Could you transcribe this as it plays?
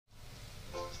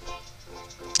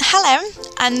Hello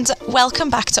and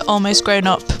welcome back to Almost Grown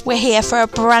Up. We're here for a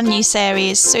brand new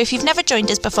series, so if you've never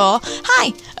joined us before,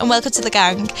 hi and welcome to the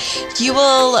gang. You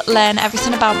will learn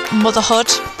everything about motherhood,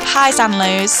 highs and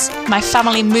lows, my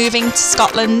family moving to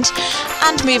Scotland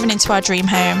and moving into our dream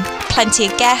home. Plenty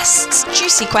of guests,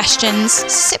 juicy questions, so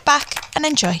sit back and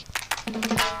enjoy.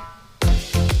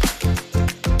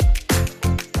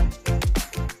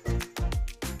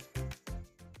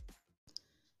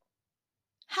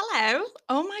 Hello.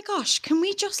 Oh my gosh, can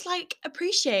we just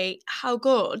appreciate how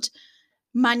good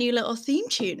my new little theme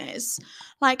tune is?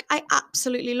 I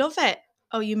absolutely love it.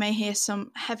 Oh, you may hear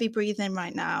some heavy breathing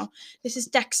right now. This is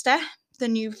Dexter, the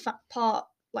new part.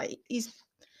 He's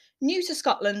new to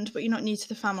Scotland, but you're not new to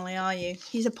the family, are you?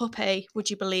 He's a puppy, would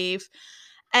you believe?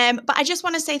 But I just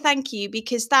want to say thank you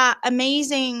because that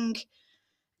amazing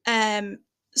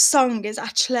song is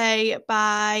actually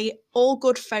by All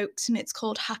Good Folks and it's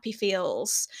called Happy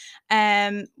Feels,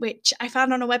 which I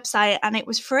found on a website and it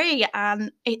was free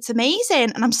and it's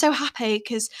amazing and I'm so happy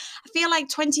because I feel like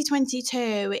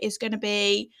 2022 is going to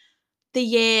be the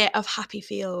year of happy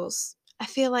feels. I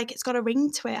feel like it's got a ring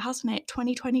to it, hasn't it?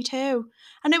 2022.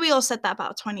 I know we all said that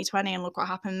about 2020 and look what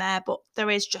happened there, but there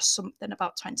is just something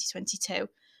about 2022.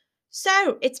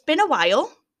 So it's been a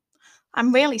while.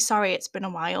 I'm really sorry it's been a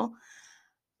while.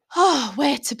 Oh,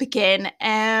 where to begin?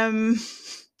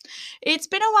 It's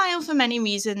been a while for many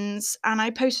reasons, and I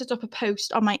posted up a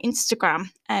post on my Instagram.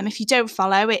 If you don't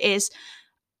follow, it is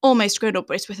Almost Grown Up,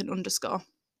 but it's with an underscore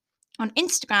on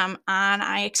Instagram, and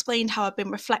I explained how I've been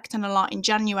reflecting a lot in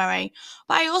January,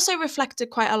 but I also reflected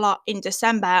quite a lot in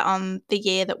December on the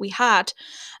year that we had.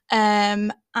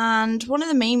 And one of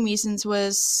the main reasons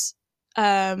was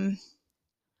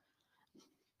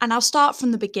and I'll start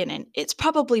from the beginning. It's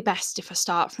probably best if I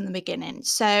start from the beginning.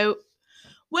 So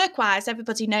work-wise,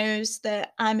 everybody knows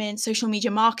that I'm in social media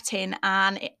marketing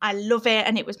and I love it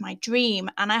and it was my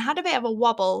dream. And I had a bit of a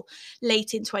wobble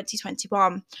late in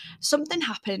 2021. Something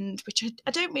happened, which I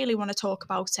don't really want to talk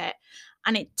about it.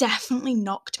 And it definitely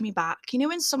knocked me back. You know,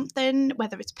 when something,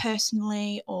 whether it's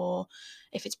personally or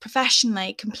if it's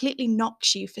professionally, completely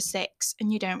knocks you for six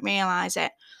and you don't realise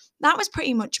it. That was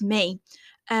pretty much me.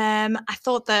 I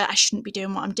thought that I shouldn't be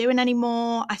doing what I'm doing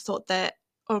anymore. I thought that,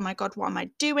 oh my God, what am I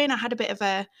doing? I had a bit of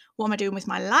a, what am I doing with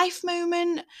my life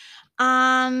moment?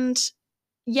 And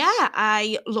yeah,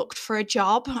 I looked for a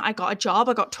job. I got a job.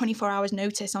 I got 24 hours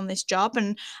notice on this job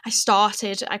and I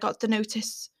got the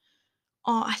notice.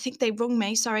 Oh, I think they rung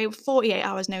me, 48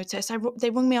 hours notice. They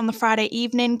rung me on the Friday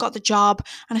evening, got the job,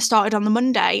 and I started on the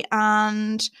Monday.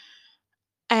 And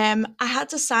I had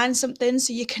to sign something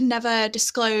so you can never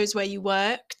disclose where you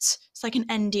worked. It's like an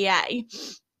NDA,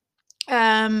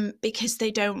 because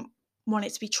they don't want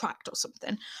it to be tracked or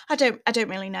something. I don't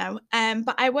really know.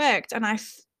 But I worked and I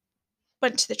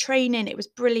went to the training. It was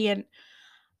brilliant,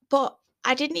 but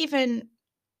I didn't even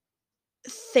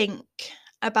think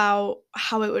about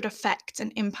how it would affect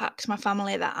and impact my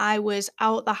family that I was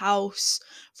out the house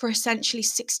for essentially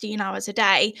 16 hours a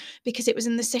day because it was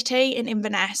in the city in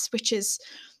Inverness, which is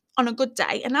on a good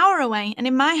day an hour away. And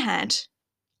in my head,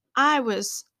 I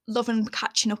was loving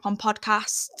catching up on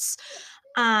podcasts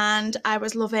and I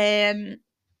was loving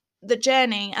the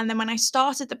journey. And then when I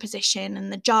started the position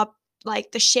and the job,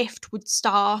 the shift would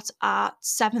start at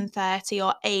 7:30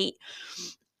 or 8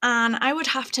 and I would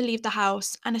have to leave the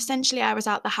house. And essentially I was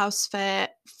out the house for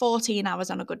 14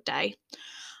 hours on a good day.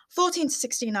 14 to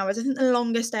 16 hours. I think the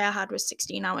longest day I had was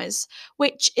 16 hours,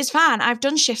 which is fine. I've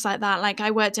done shifts like that. I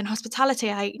worked in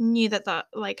hospitality. I knew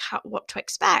what to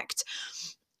expect.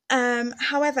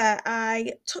 However,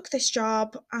 I took this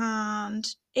job and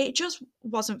it just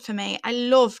wasn't for me. I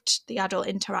loved the adult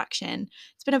interaction.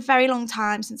 It's been a very long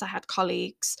time since I had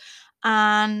colleagues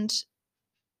and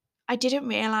I didn't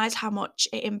realise how much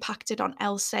it impacted on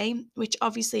Elsie, which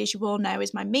obviously, as you all know,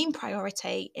 is my main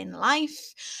priority in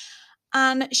life.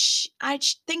 And I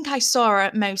think I saw her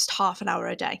at most half an hour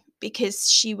a day because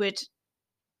she would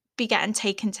be getting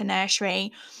taken to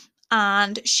nursery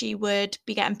and she would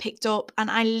be getting picked up and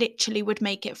I literally would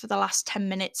make it for the last 10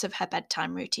 minutes of her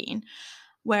bedtime routine.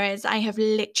 Whereas I have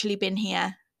literally been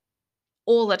here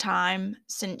all the time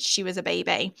since she was a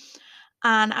baby.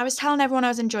 And I was telling everyone I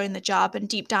was enjoying the job and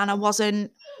deep down I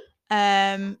wasn't.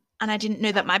 And I didn't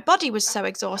know that my body was so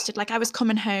exhausted. I was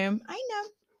coming home. I know.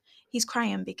 He's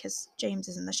crying because James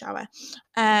is in the shower.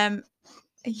 And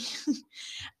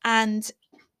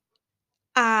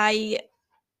I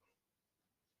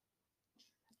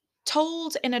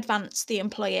told in advance the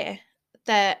employer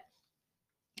that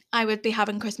I would be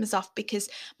having Christmas off because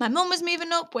my mum was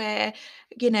moving up where,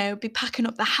 be packing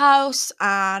up the house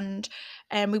and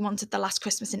and we wanted the last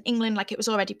Christmas in England, like it was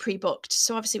already pre-booked.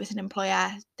 So obviously with an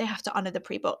employer, they have to honour the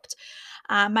pre-booked.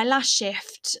 My last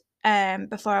shift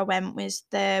before I went was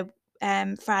the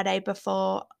Friday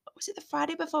before, was it the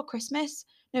Friday before Christmas?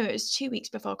 No, it was 2 weeks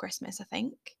before Christmas, I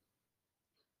think.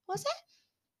 Was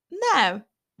it? No,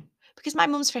 because my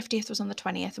mum's 50th was on the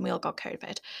 20th and we all got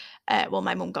COVID. Well,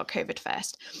 my mum got COVID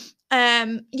first.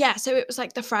 Yeah, so it was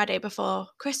like the Friday before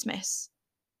Christmas.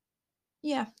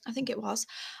 Yeah, I think it was.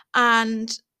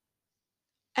 And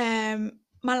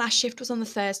my last shift was on the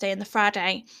Thursday, and the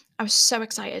Friday, I was so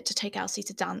excited to take Elsie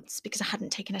to dance because I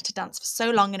hadn't taken her to dance for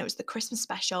so long, and it was the Christmas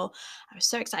special. I was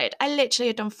so excited. I literally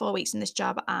had done 4 weeks in this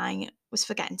job. I was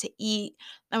forgetting to eat.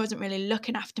 I wasn't really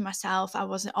looking after myself. I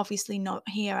wasn't obviously not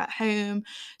here at home.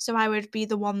 So I would be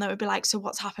the one that would be like, so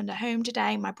what's happened at home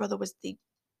today? My brother was the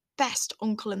best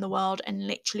uncle in the world and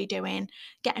literally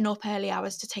getting up early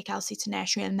hours to take Elsie to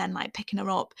nursery and then like picking her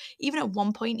up. Even at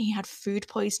one point he had food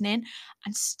poisoning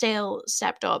and still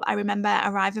stepped up. I remember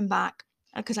arriving back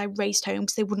because I raced home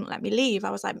because they wouldn't let me leave.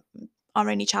 I was like, our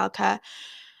only childcare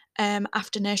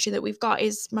after nursery that we've got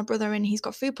is my brother, and he's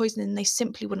got food poisoning, and they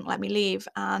simply wouldn't let me leave.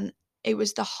 And it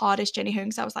was the hardest journey home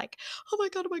because I was like, oh my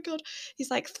god, he's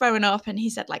like throwing up, and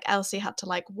he said like Elsie had to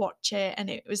like watch it,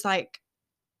 and it was like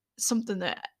something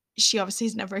that she obviously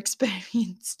has never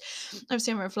experienced.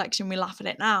 Obviously, on reflection, we laugh at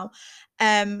it now.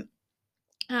 And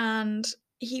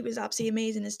he was absolutely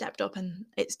amazing and stepped up, and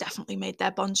it's definitely made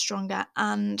their bond stronger.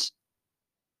 And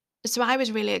so I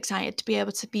was really excited to be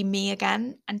able to be me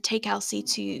again and take Elsie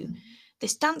to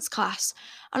this dance class.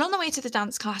 And on the way to the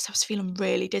dance class, I was feeling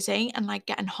really dizzy and like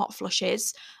getting hot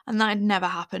flushes. And that had never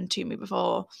happened to me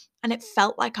before. And it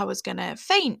felt like I was going to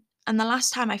faint. And the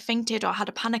last time I fainted or had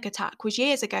a panic attack was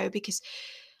years ago, because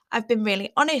I've been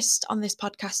really honest on this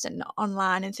podcast and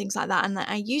online and things like that. And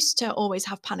I used to always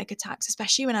have panic attacks,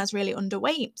 especially when I was really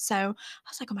underweight. So I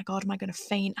was like, oh my God, am I going to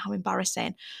faint? How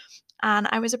embarrassing. And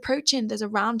I was approaching, there's a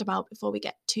roundabout before we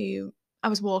get to, I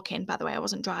was walking, by the way, I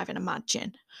wasn't driving,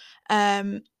 imagine.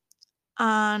 And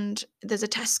there's a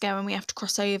Tesco and we have to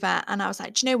cross over. And I was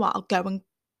like, do you know what? I'll go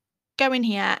in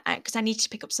here because I need to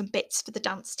pick up some bits for the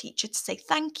dance teacher to say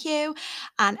thank you.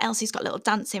 And Elsie's got little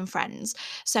dancing friends.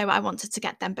 So I wanted to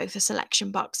get them both a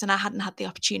selection box, and I hadn't had the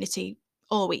opportunity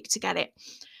all week to get it.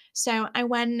 So I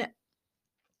went,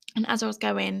 and as I was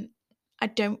going, I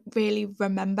don't really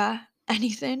remember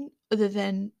anything other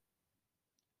than,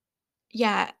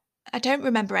 yeah, I don't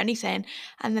remember anything.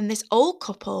 And then this old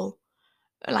couple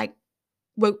like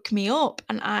woke me up,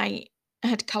 and I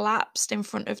had collapsed in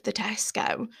front of the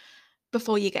Tesco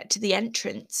before you get to the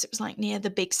entrance. It was like near the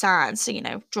big sign. So,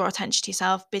 draw attention to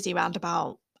yourself, busy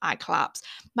roundabout, I collapsed.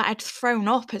 But I'd thrown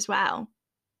up as well.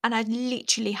 And I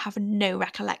literally have no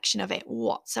recollection of it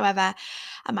whatsoever.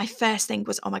 And my first thing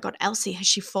was, oh my God, Elsie, has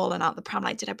she fallen out the pram?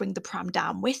 Like, did I bring the pram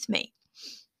down with me?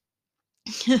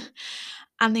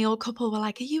 And the old couple were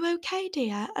like, are you okay,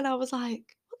 dear? And I was like,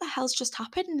 what the hell's just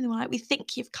happened? And they were like, we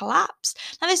think you've collapsed.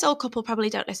 Now, this old couple probably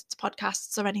don't listen to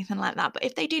podcasts or anything like that, but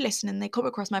if they do listen and they come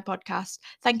across my podcast,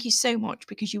 thank you so much,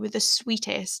 because you were the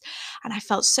sweetest. And I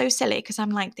felt so silly because I'm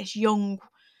like this young,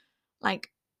 like,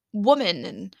 woman,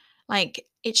 and like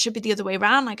it should be the other way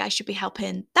around. Like I should be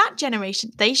helping that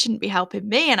generation. They shouldn't be helping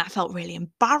me. And I felt really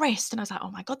embarrassed. And I was like,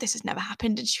 oh my God, this has never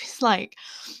happened. And she was like,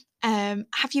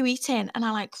 have you eaten? And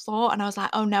I like thought, and I was like,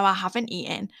 oh no, I haven't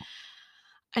eaten.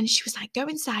 And she was like, go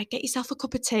inside, get yourself a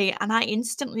cup of tea. And I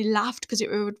instantly laughed because it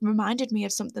reminded me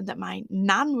of something that my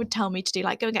nan would tell me to do,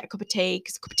 like go and get a cup of tea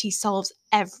because a cup of tea solves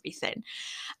everything.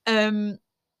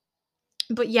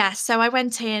 But yeah, so I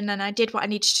went in and I did what I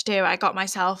needed to do. I got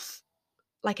myself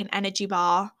like an energy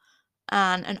bar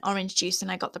and an orange juice,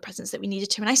 and I got the presents that we needed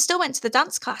to. And I still went to the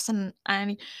dance class, and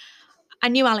I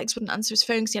knew Alex wouldn't answer his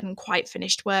phone because he hadn't quite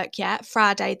finished work yet.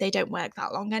 Friday, they don't work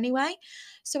that long anyway.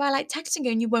 So I like texting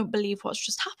going, you won't believe what's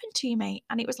just happened to you, mate.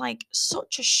 And it was like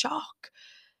such a shock.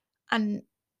 And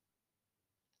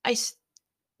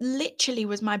literally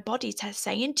was my body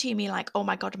saying to me like, oh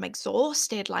my God, I'm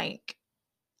exhausted. Like,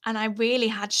 and I really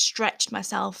had stretched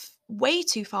myself way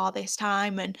too far this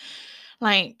time. And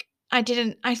like, I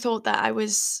thought that I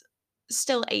was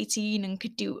still 18 and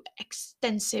could do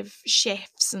extensive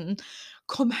shifts and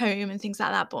come home and things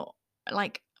like that. But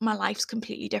like, my life's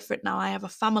completely different now. I have a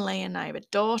family and I have a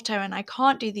daughter, and I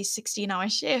can't do these 16-hour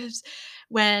shifts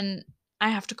when I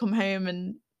have to come home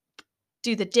and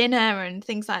do the dinner and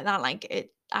things like that.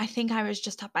 I think I was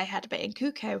just had my head a bit in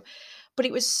cuckoo. But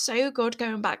it was so good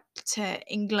going back to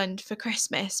England for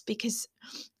Christmas, because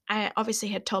I obviously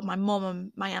had told my mum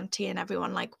and my auntie and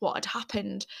everyone like what had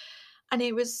happened. And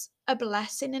it was a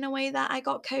blessing in a way that I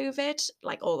got COVID.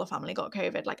 Like all the family got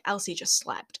COVID. Like Elsie just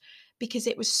slept because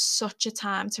it was such a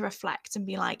time to reflect and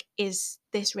be like, is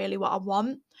this really what I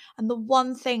want? And the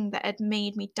one thing that had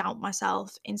made me doubt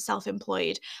myself in self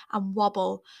employed and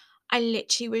wobble, I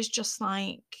literally was just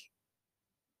like,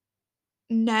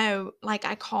 no, like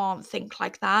I can't think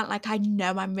like that. Like I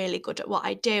know I'm really good at what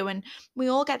I do. And we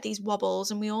all get these wobbles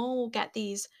and we all get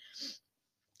these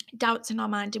doubts in our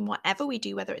mind in whatever we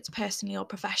do, whether it's personally or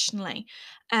professionally.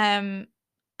 Um,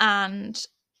 and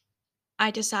I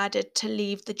decided to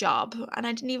leave the job and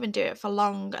I didn't even do it for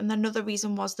long. And another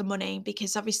reason was the money,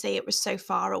 because obviously it was so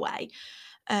far away.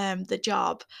 The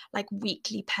job, like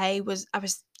weekly pay was, I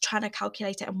was trying to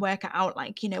calculate it and work it out,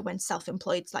 like, when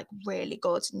self-employed's like really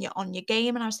good and you're on your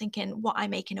game. And I was thinking what I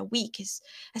make in a week is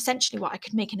essentially what I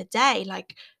could make in a day.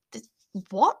 Like,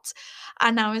 what?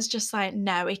 And I was just like,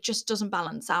 no, it just doesn't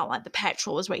balance out. Like the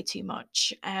petrol was way too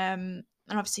much. And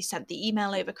obviously sent the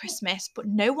email over Christmas, but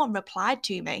no one replied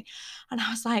to me. And I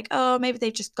was like, oh, maybe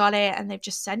they've just got it and they've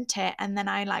just sent it. And then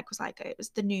I like was like, it was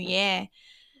the new year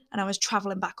and I was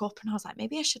traveling back up and I was like,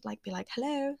 maybe I should like be like,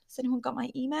 hello, has anyone got my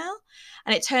email?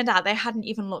 And it turned out they hadn't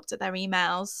even looked at their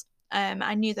emails.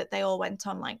 I knew that they all went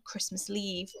on like Christmas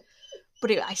leave,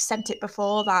 but I sent it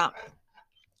before that.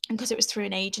 And because it was through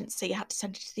an agency, I had to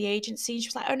send it to the agency. And she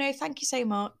was like, oh no, thank you so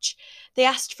much. They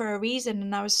asked for a reason.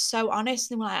 And I was so honest.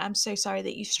 And they were like, I'm so sorry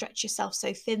that you stretched yourself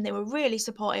so thin. They were really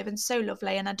supportive and so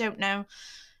lovely. And I don't know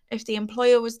if the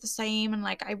employer was the same. And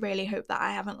like, I really hope that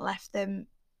I haven't left them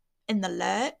in the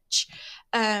lurch,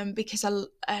 because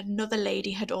another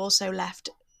lady had also left,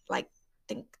 like, I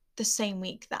think the same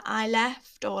week that I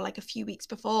left or like a few weeks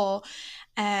before,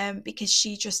 because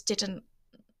she just didn't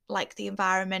like the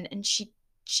environment and she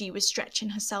was stretching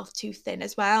herself too thin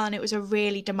as well, and it was a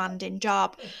really demanding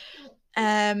job.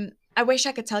 I wish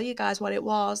I could tell you guys what it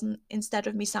was, and instead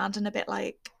of me sounding a bit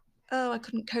like, oh, I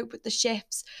couldn't cope with the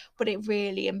shifts, but it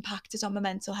really impacted on my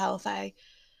mental health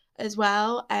as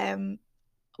well.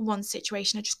 One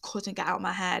situation I just couldn't get out of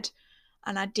my head,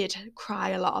 and I did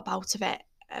cry a lot about it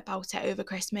over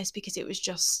Christmas because it was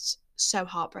just so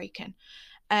heartbreaking.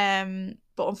 But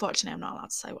unfortunately I'm not allowed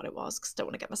to say what it was because I don't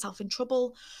want to get myself in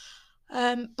trouble.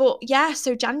 But yeah,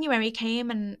 so January came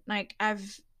and like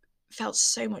I've felt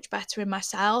so much better in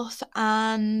myself,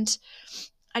 and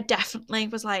I definitely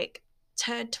was like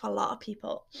turned to a lot of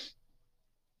people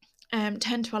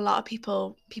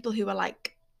people who were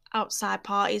like outside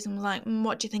parties and was like,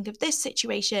 what do you think of this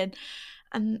situation?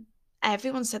 And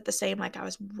everyone said the same, like I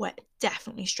was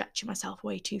definitely stretching myself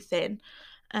way too thin.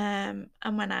 And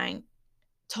when I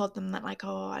told them that, like,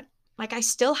 I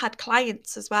still had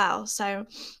clients as well, so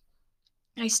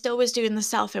I still was doing the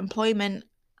self-employment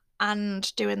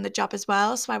and doing the job as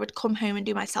well, so I would come home and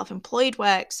do my self-employed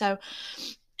work, so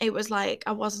it was like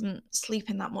I wasn't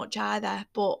sleeping that much either.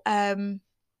 But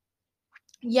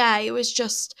yeah, it was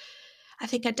just, I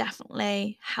think I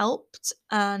definitely helped.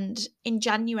 And in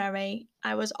January,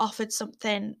 I was offered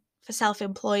something for self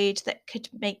employed that could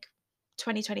make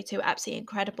 2022 absolutely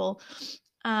incredible.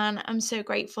 And I'm so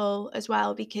grateful as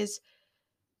well because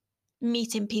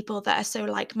meeting people that are so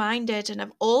like minded and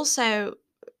have also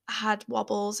had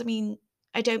wobbles. I mean,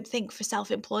 I don't think for self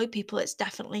employed people, it's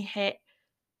definitely hit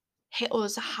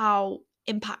us how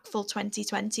impactful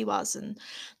 2020 was and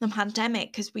the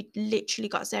pandemic, because we literally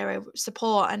got zero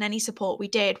support, and any support we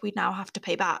did we now have to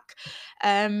pay back.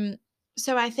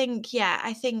 So I think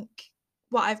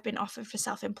what I've been offered for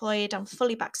self-employed, I'm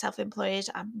fully back self-employed,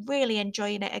 I'm really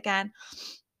enjoying it again,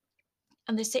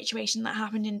 and the situation that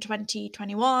happened in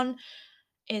 2021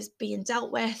 is being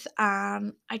dealt with,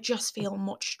 and I just feel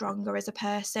much stronger as a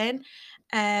person.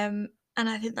 And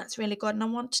I think that's really good. And I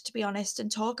wanted to be honest and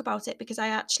talk about it because I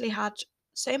actually had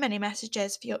so many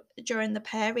messages during the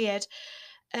period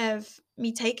of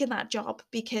me taking that job,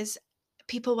 because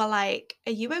people were like,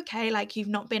 are you okay? Like, you've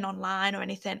not been online or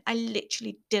anything. I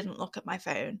literally didn't look at my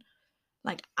phone,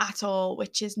 like, at all,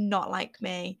 which is not like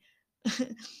me.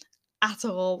 At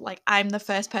all. Like, I'm the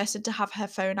first person to have her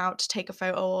phone out to take a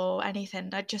photo or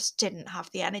anything. I just didn't have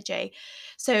the energy.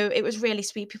 So it was really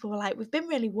sweet. People were like, we've been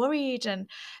really worried. And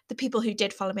the people who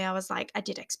did follow me, I was like, I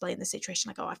did explain the situation,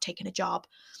 like, oh, I've taken a job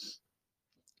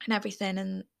and everything.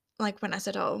 And like when I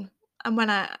said, oh, and when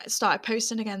I started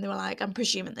posting again, they were like, I'm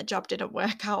presuming the job didn't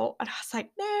work out. And I was like,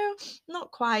 no,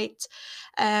 not quite.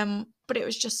 But it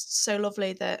was just so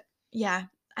lovely that, yeah,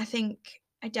 I think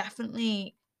I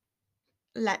definitely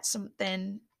let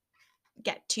something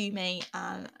get to me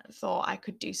and thought I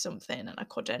could do something and I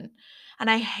couldn't. And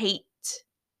I hate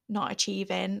not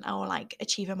achieving or like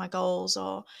achieving my goals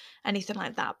or anything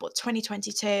like that. But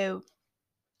 2022,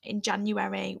 in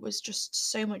January was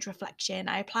just so much reflection.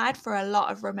 I applied for a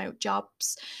lot of remote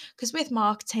jobs because with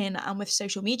marketing and with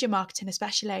social media marketing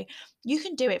especially, you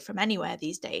can do it from anywhere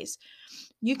these days.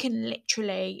 You can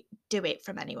literally do it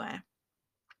from anywhere.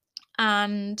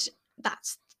 And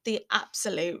that's the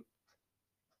absolute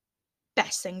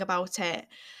best thing about it.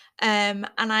 And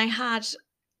I had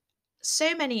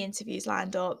so many interviews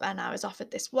lined up, and I was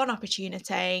offered this one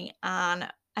opportunity. And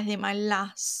I think my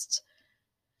last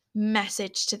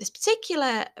message to this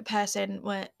particular person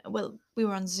we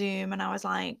were on Zoom, and I was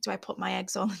like, do I put my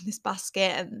eggs all in this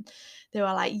basket? And they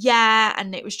were like, yeah.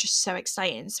 And it was just so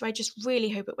exciting. So I just really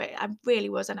hope it works. I really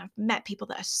was. And I've met people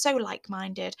that are so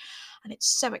like-minded, and it's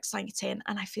so exciting,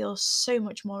 and I feel so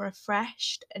much more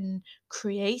refreshed and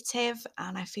creative,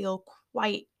 and I feel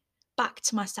quite back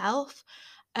to myself.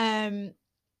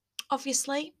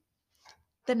 Obviously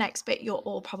the next bit you're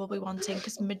all probably wanting,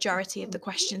 because the majority of the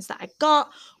questions that I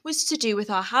got was to do with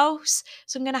our house.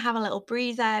 So I'm going to have a little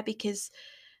breather because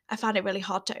I found it really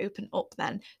hard to open up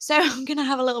then. So I'm going to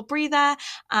have a little breather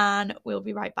and we'll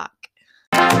be right back.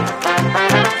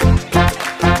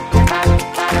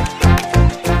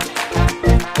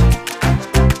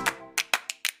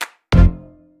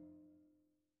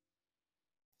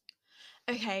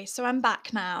 Okay, so I'm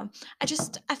back now. I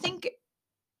think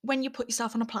when you put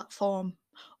yourself on a platform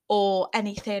or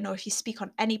anything, or if you speak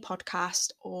on any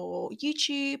podcast or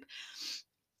YouTube,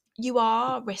 you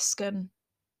are risking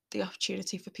the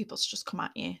opportunity for people to just come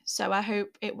at you. So I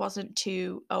hope it wasn't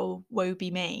too, oh, woe be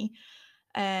me.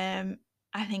 I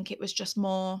think it was just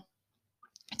more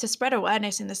to spread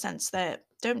awareness in the sense that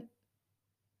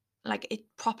it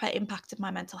proper impacted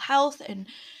my mental health, and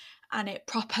it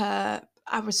proper,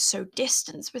 I was so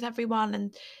distanced with everyone,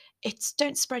 and it's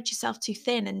don't spread yourself too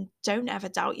thin, and don't ever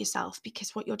doubt yourself,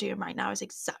 because what you're doing right now is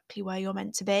exactly where you're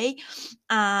meant to be.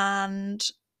 And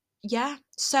yeah,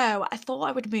 so I thought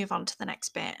I would move on to the next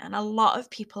bit, and a lot of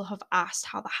people have asked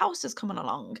how the house is coming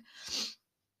along.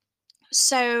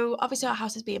 So obviously our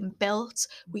house is being built.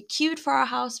 We queued for our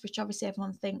house, which obviously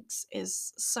everyone thinks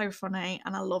is so funny,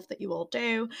 and I love that you all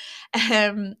do.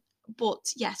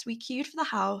 But yes, we queued for the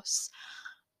house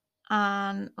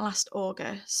and last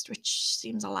August, which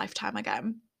seems a lifetime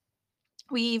ago.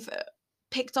 We've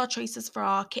picked our choices for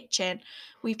our kitchen.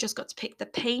 We've just got to pick the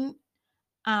paint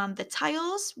and the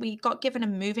tiles. We got given a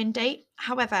move-in date.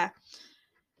 However,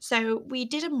 so we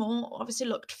did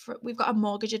obviously we've got a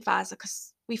mortgage advisor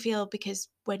because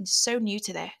we're so new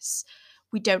to this,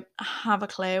 we don't have a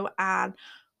clue. And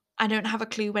I don't have a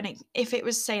clue if it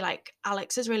was, say, like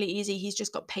Alex is really easy, he's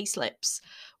just got pay slips,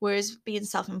 whereas being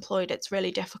self-employed, it's really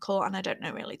difficult, and I don't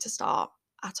know really to start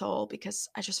at all because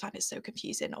I just find it so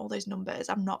confusing, all those numbers.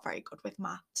 I'm not very good with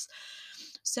maths.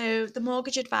 So the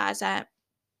mortgage advisor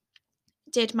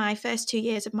did my first 2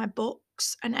 years of my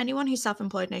books, and anyone who's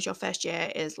self-employed knows your first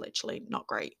year is literally not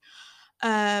great.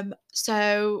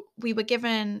 So we were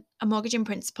given a mortgage in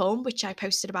principle, which I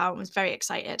posted about and was very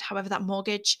excited. However, that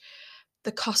mortgage,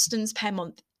 the costings per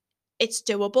month, it's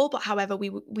doable, but however,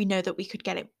 we know that we could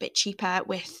get it a bit cheaper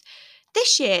with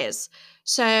this year's.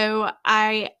 So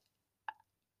it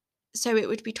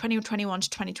would be 2021 to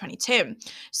 2022.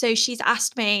 So she's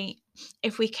asked me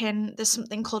if there's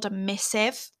something called a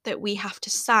missive that we have to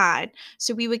sign.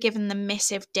 So we were given the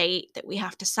missive date that we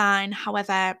have to sign.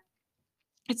 However,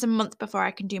 it's a month before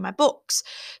I can do my books.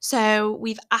 So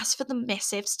we've asked for the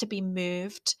missives to be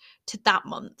moved to that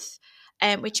month,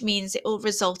 which means it will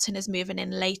result in us moving in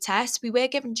later. So we were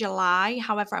given July.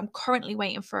 However, I'm currently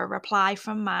waiting for a reply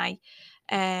from my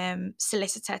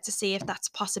solicitor to see if that's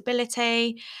a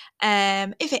possibility.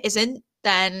 If it isn't,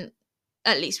 then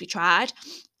at least we tried.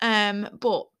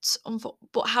 But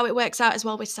how it works out as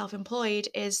well with self-employed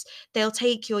is they'll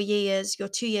take your 2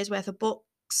 years worth of books,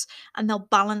 and they'll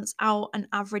balance out an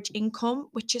average income,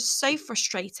 which is so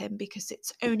frustrating because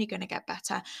it's only going to get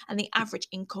better, and the average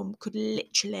income could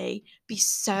literally be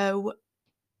so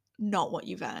not what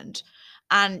you've earned.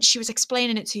 And she was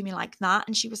explaining it to me like that,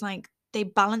 and she was like, they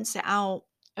balance it out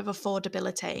of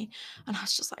affordability. And I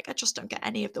was just like, I just don't get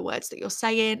any of the words that you're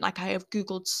saying. Like, I have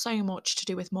Googled so much to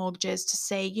do with mortgages to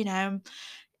say,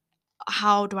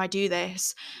 how do I do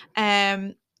this?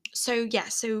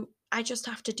 So I just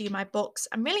have to do my books.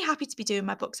 I'm really happy to be doing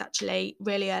my books actually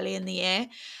really early in the year.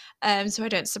 So I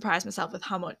don't surprise myself with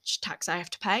how much tax I have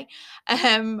to pay.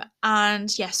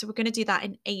 So we're going to do that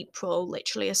in April,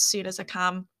 literally as soon as I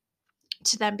can,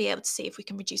 to then be able to see if we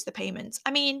can reduce the payments.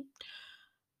 I mean,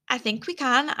 I think we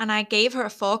can. And I gave her a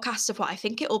forecast of what I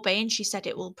think it will be, and she said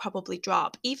it will probably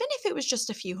drop. Even if it was just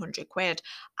a few £100,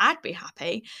 I'd be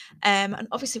happy. And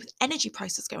obviously with energy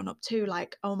prices going up too,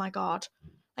 like, oh my God.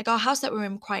 Like our house that we're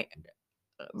in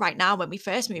right now, when we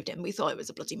first moved in, we thought it was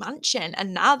a bloody mansion.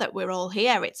 And now that we're all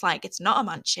here, it's like, it's not a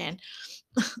mansion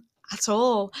at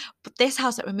all. But this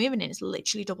house that we're moving in is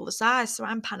literally double the size. So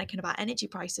I'm panicking about energy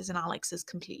prices, and Alex is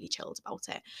completely chilled about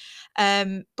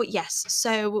it. But yes,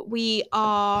 so we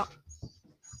are,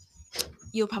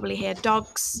 you'll probably hear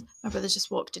dogs. My brother's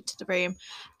just walked into the room.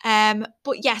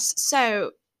 But yes,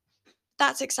 so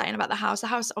that's exciting about the house. The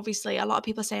house, obviously, a lot of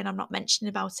people are saying I'm not mentioning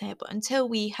about it, but until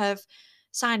we have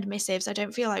signed missives, I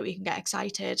don't feel like we can get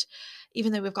excited,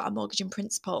 even though we've got a mortgage in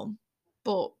principle.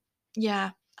 But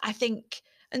yeah, I think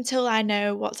until I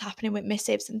know what's happening with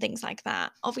missives and things like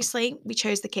that, obviously, we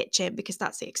chose the kitchen because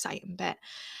that's the exciting bit.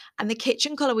 And the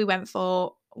kitchen colour we went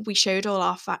for, we showed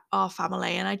all our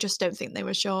family, and I just don't think they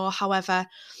were sure. However,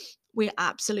 we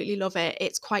absolutely love it.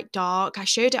 It's quite dark. I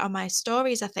showed it on my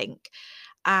stories, I think,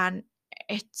 and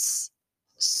it's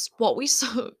what we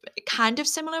saw, kind of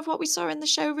similar of what we saw in the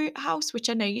show house, which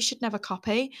I know you should never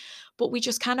copy, but we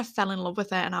just kind of fell in love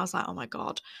with it. And I was like, oh my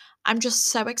God, I'm just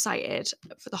so excited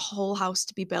for the whole house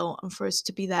to be built and for us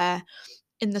to be there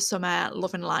in the summer,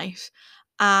 loving life.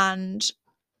 And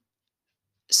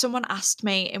someone asked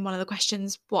me in one of the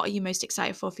questions, what are you most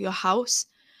excited for your house?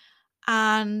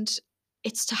 And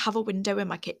it's to have a window in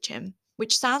my kitchen,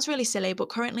 which sounds really silly, but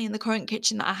currently in the current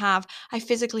kitchen that I have, I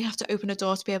physically have to open a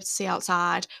door to be able to see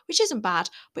outside, which isn't bad,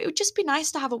 but it would just be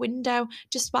nice to have a window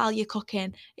just while you're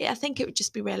cooking. I think it would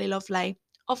just be really lovely.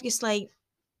 Obviously,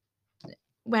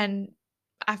 when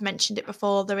I've mentioned it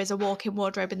before, there is a walk-in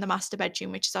wardrobe in the master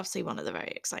bedroom, which is obviously one of the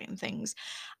very exciting things.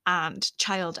 And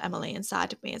child Emily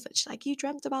inside of me is actually like, you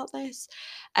dreamt about this.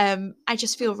 I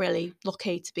just feel really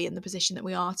lucky to be in the position that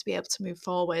we are, to be able to move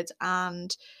forward.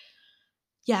 And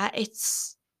yeah,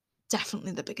 it's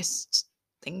definitely the biggest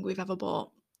thing we've ever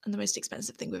bought and the most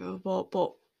expensive thing we've ever bought.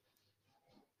 But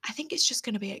I think it's just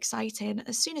going to be exciting.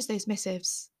 As soon as those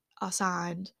missives are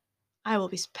signed, I will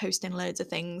be posting loads of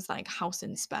things like house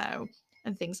inspo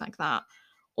and things like that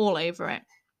all over it.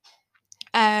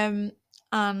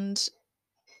 And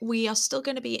we are still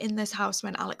going to be in this house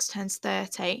when Alex turns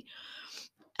 30.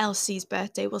 Elsie's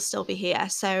birthday will still be here.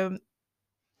 So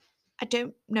I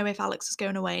don't know if Alex is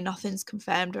going away. Nothing's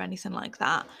confirmed or anything like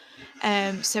that.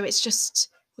 So it's just,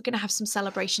 we're going to have some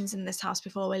celebrations in this house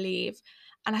before we leave.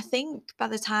 And I think by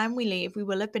the time we leave, we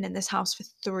will have been in this house for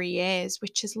 3 years,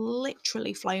 which has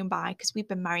literally flown by because we've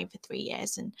been married for 3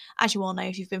 years. And as you all know,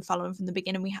 if you've been following from the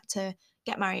beginning, we had to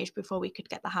get married before we could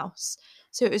get the house.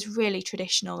 So it was really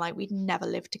traditional. Like, we'd never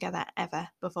lived together ever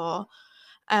before.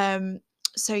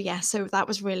 So yeah, so that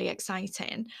was really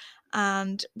exciting.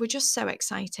 And we're just so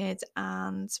excited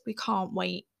and we can't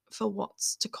wait for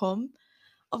what's to come.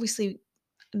 Obviously,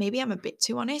 maybe I'm a bit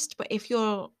too honest, but if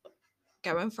you're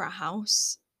going for a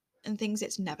house and things,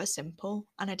 it's never simple.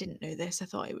 And I didn't know this. I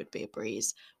thought it would be a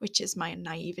breeze, which is my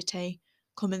naivety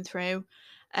coming through.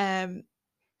 And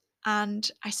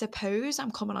I suppose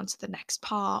I'm coming on to the next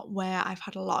part where I've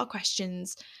had a lot of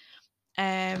questions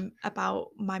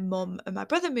about my mum and my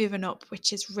brother moving up,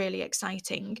 which is really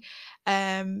exciting.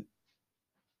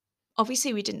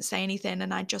 Obviously we didn't say anything,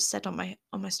 and I just said on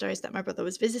my stories that my brother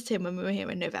was visiting when we were here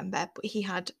in November, but he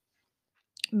had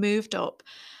moved up,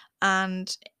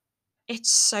 and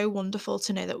it's so wonderful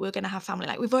to know that we're going to have family.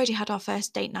 Like, we've already had our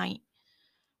first date night,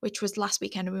 which was last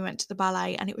weekend, and we went to the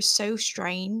ballet, and it was so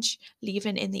strange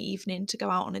leaving in the evening to go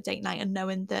out on a date night and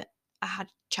knowing that I had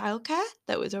childcare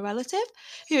that was a relative.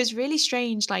 It was really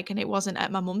strange, like, and it wasn't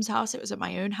at my mum's house, it was at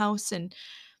my own house. And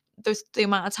the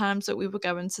amount of times that we were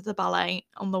going to the ballet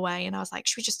on the way, and I was like,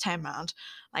 should we just turn around?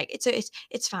 Like,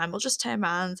 it's fine, we'll just turn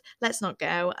around, let's not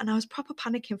go. And I was proper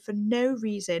panicking for no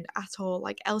reason at all.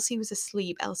 Like, Elsie was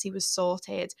asleep, Elsie was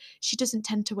sorted, she doesn't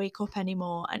tend to wake up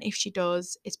anymore, and if she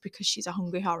does, it's because she's a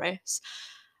hungry Horace.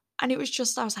 And it was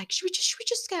just, I was like, should we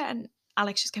just go? And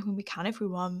Alex just going, we can if we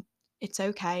want, it's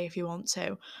okay if you want to.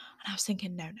 And I was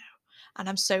thinking, no. And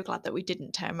I'm so glad that we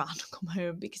didn't turn around and come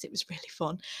home, because it was really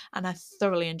fun. And I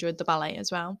thoroughly enjoyed the ballet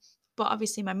as well. But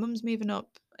obviously my mum's moving up,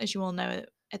 as you all know,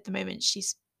 at the moment.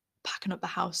 She's packing up the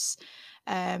house,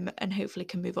 and hopefully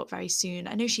can move up very soon.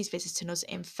 I know she's visiting us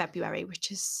in February,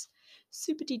 which is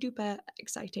super duper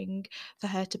exciting for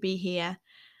her to be here.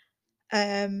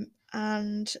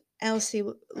 And Elsie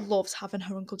loves having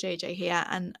her Uncle JJ here,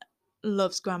 and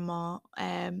loves Grandma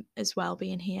as well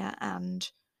being here. And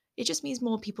it just means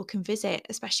more people can visit,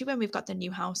 especially when we've got the new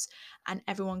house and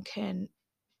everyone can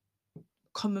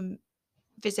come and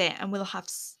visit, and we'll have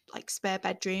like spare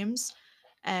bedrooms,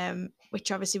 which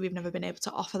obviously we've never been able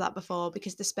to offer that before,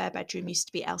 because the spare bedroom used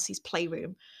to be Elsie's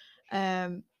playroom.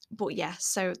 But yeah,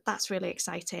 so that's really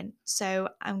exciting. So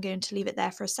I'm going to leave it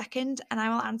there for a second, and I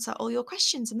will answer all your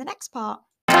questions in the next part.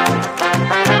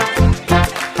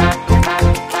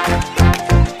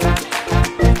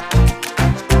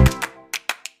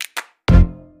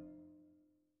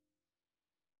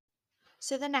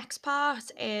 So the next part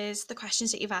is the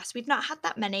questions that you've asked. We've not had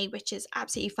that many, which is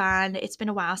absolutely fine. It's been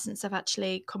a while since I've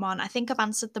actually come on. I think I've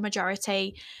answered the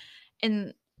majority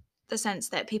in the sense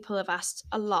that people have asked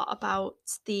a lot about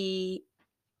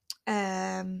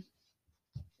um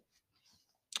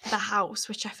the house,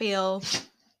 which I feel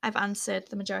I've answered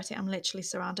the majority. I'm literally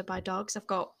surrounded by dogs. I've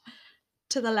got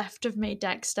to the left of me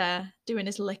Dexter doing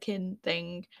his licking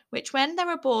thing, which when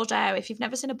they're a Bordeaux, if you've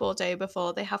never seen a Bordeaux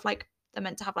before, they're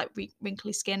meant to have like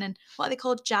wrinkly skin and what are they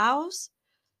called? Jowls,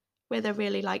 where they're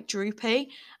really like droopy.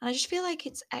 And I just feel like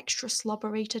it's extra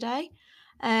slobbery today.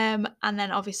 And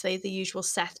then obviously the usual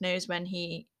Seth knows when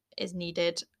he is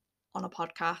needed on a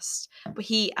podcast, but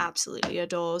he absolutely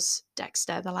adores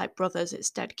Dexter. They're like brothers. It's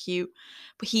dead cute.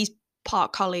 But he's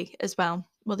part collie as well.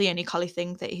 Well, the only collie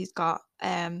thing that he's got,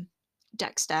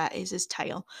 Dexter, is his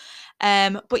tail.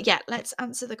 But yeah, let's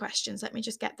answer the questions. Let me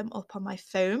just get them up on my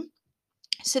phone.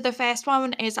 So the first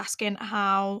one is asking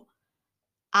how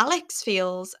Alex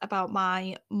feels about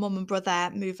my mum and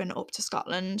brother moving up to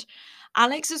Scotland.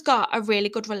 Alex has got a really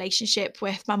good relationship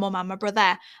with my mum and my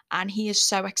brother, and he is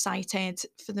so excited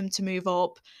for them to move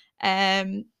up.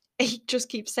 He just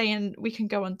keeps saying we can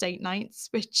go on date nights,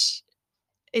 which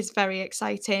is very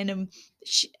exciting. And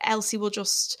Elsie will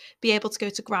just be able to go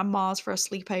to grandma's for a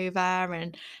sleepover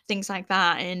and things like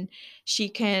that. And she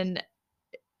can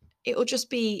it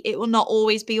will not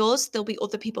always be us. There'll be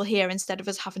other people here instead of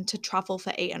us having to travel for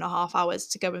 8.5 hours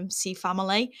to go and see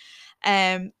family.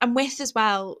 And with as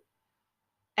well,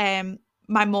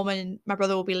 my mum and my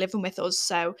brother will be living with us.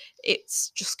 So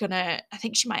it's just gonna, I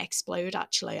think she might explode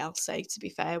actually, I'll say, to be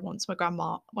fair, once my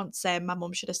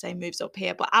mum should have said moves up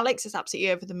here. But Alex is absolutely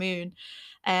over the moon.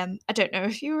 I don't know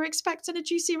if you were expecting a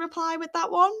juicy reply with that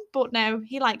one, but no,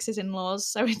 he likes his in-laws,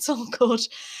 so it's all good.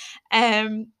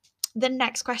 The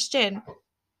next question.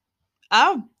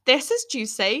 Oh, this is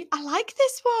juicy. I like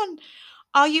this one.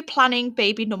 Are you planning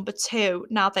baby number 2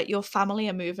 now that your family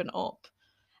are moving up?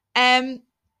 Um,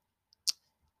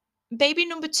 Baby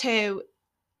number 2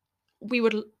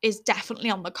 is definitely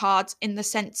on the cards in the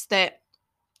sense that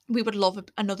we would love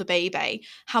another baby.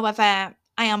 However,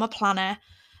 I am a planner,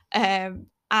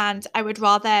 and I would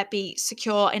rather be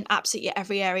secure in absolutely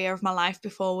every area of my life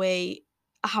before we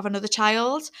have another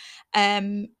child.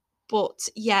 But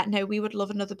yeah, no, we would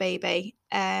love another baby.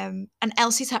 And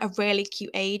Elsie's at a really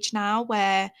cute age now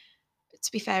where,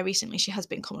 to be fair, recently she has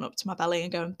been coming up to my belly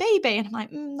and going, baby. And I'm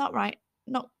like, not right.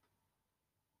 Not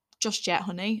just yet,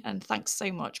 honey. And thanks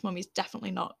so much. Mummy's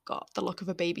definitely not got the look of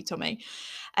a baby tummy.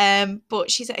 But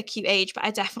she's at a cute age, but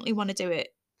I definitely want to do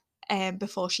it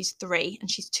before she's 3, and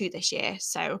she's 2 this year.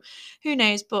 So who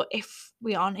knows? But if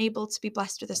we aren't able to be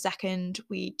blessed with a second,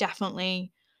 we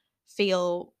definitely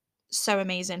feel so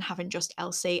amazing having just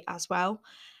Elsie as well.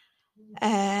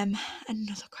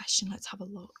 Another question, let's have a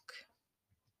look.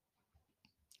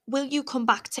 Will you come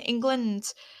back to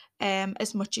England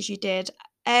as much as you did?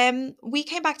 We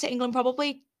came back to England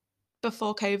probably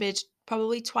before COVID,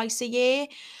 probably twice a year.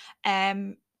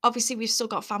 Obviously, we've still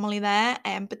got family there,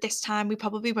 but this time we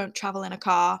probably won't travel in a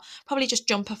car, probably just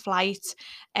jump a flight.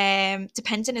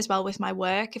 Depending as well with my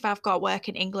work. If I've got work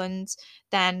in England,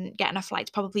 then getting a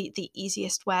flight's probably the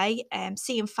easiest way.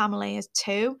 Seeing family is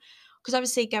too, because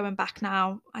obviously going back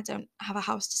now, I don't have a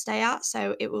house to stay at,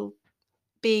 so it will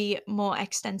be more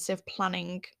extensive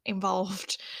planning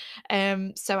involved.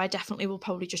 So I definitely will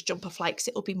probably just jump a flight because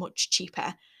it'll be much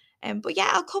cheaper. But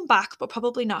yeah, I'll come back, but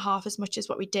probably not half as much as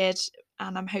what we did.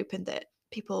 And I'm hoping that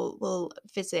people will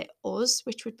visit us,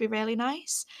 which would be really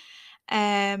nice.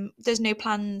 There's no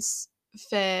plans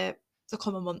for the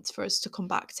coming months for us to come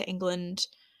back to England.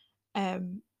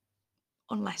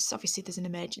 Unless obviously there's an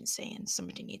emergency and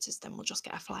somebody needs us, then we'll just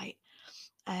get a flight.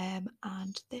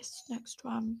 And this next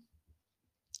one,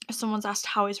 someone's asked,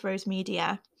 how is Rose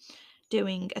Media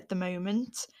doing at the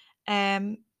moment?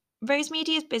 Rose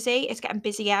Media is busy. It's getting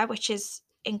busier, which is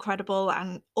incredible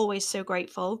and always so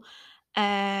grateful.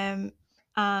 And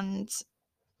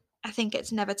I think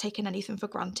it's never taken anything for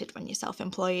granted when you're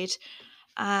self-employed.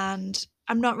 And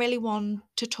I'm not really one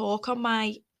to talk on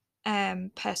my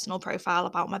personal profile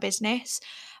about my business.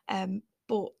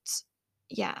 But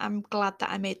yeah, I'm glad that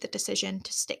I made the decision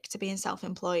to stick to being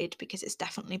self-employed because it's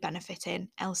definitely benefiting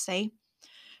Elsie.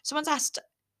 Someone's asked,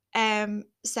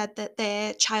 said that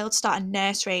their child started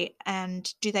nursery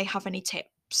and do they have any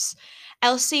tips?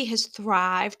 Elsie has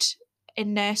thrived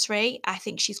in nursery. I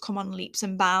think she's come on leaps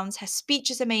and bounds. Her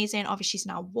speech is amazing. Obviously, she's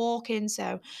now walking.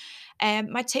 So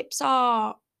my tips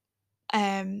are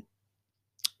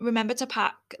remember to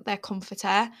pack their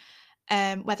comforter,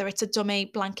 whether it's a dummy,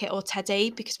 blanket, or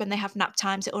teddy, because when they have nap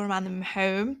times, it will remind them of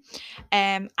home.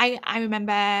 I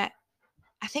remember,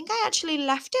 I think I actually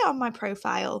left it on my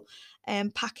profile,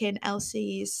 packing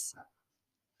Elsie's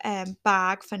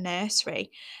bag for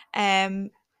nursery,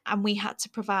 and we had to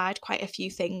provide quite a few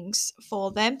things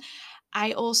for them.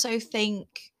 I also think,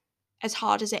 as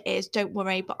hard as it is, don't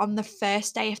worry, but on the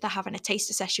first day, if they're having a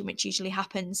taster session, which usually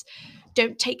happens,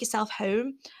 don't take yourself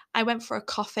home. I went for a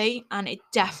coffee and it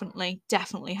definitely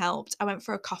helped. I went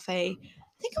for a coffee.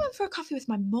 I think I went for a coffee with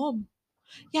my mum.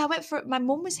 Yeah, my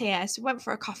mum was here, so we went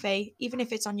for a coffee, even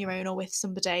if it's on your own or with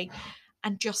somebody,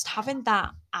 and just having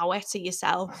that hour to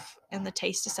yourself in the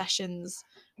taster sessions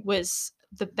was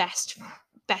the best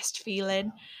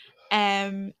feeling.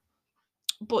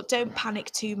 But don't panic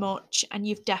too much, and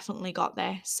you've definitely got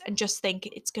this, and just think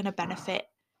it's going to benefit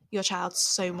your child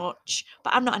so much.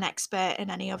 But I'm not an expert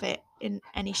in any of it in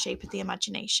any shape of the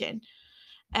imagination.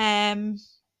 I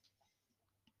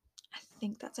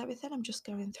think that's everything. I'm just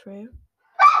going through.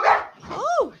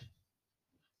 Oh,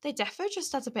 they defo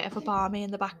just had a bit of a barmy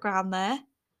in the background there.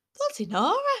 Bloody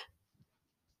Nora.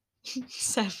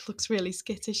 Seth looks really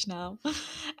skittish now.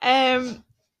 I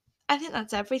think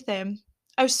that's everything.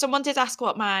 Oh, someone did ask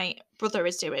what my brother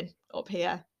is doing up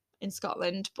here in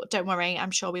Scotland, but don't worry, I'm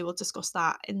sure we will discuss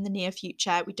that in the near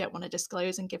future. We don't want to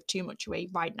disclose and give too much away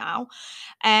right now.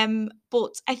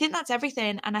 But I think that's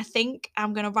everything, and I think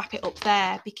I'm going to wrap it up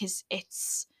there, because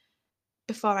it's,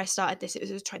 before I started this, it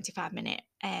was a 25-minute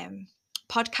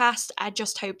podcast. I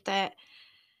just hope that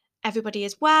everybody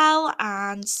is well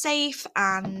and safe,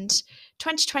 and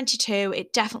 2022,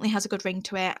 it definitely has a good ring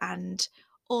to it, and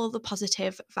all the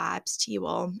positive vibes to you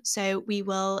all. So we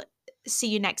will see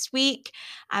you next week.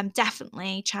 I'm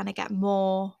definitely trying to get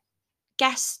more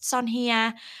guests on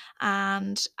here,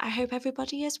 and I hope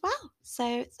everybody is well.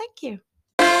 So thank you.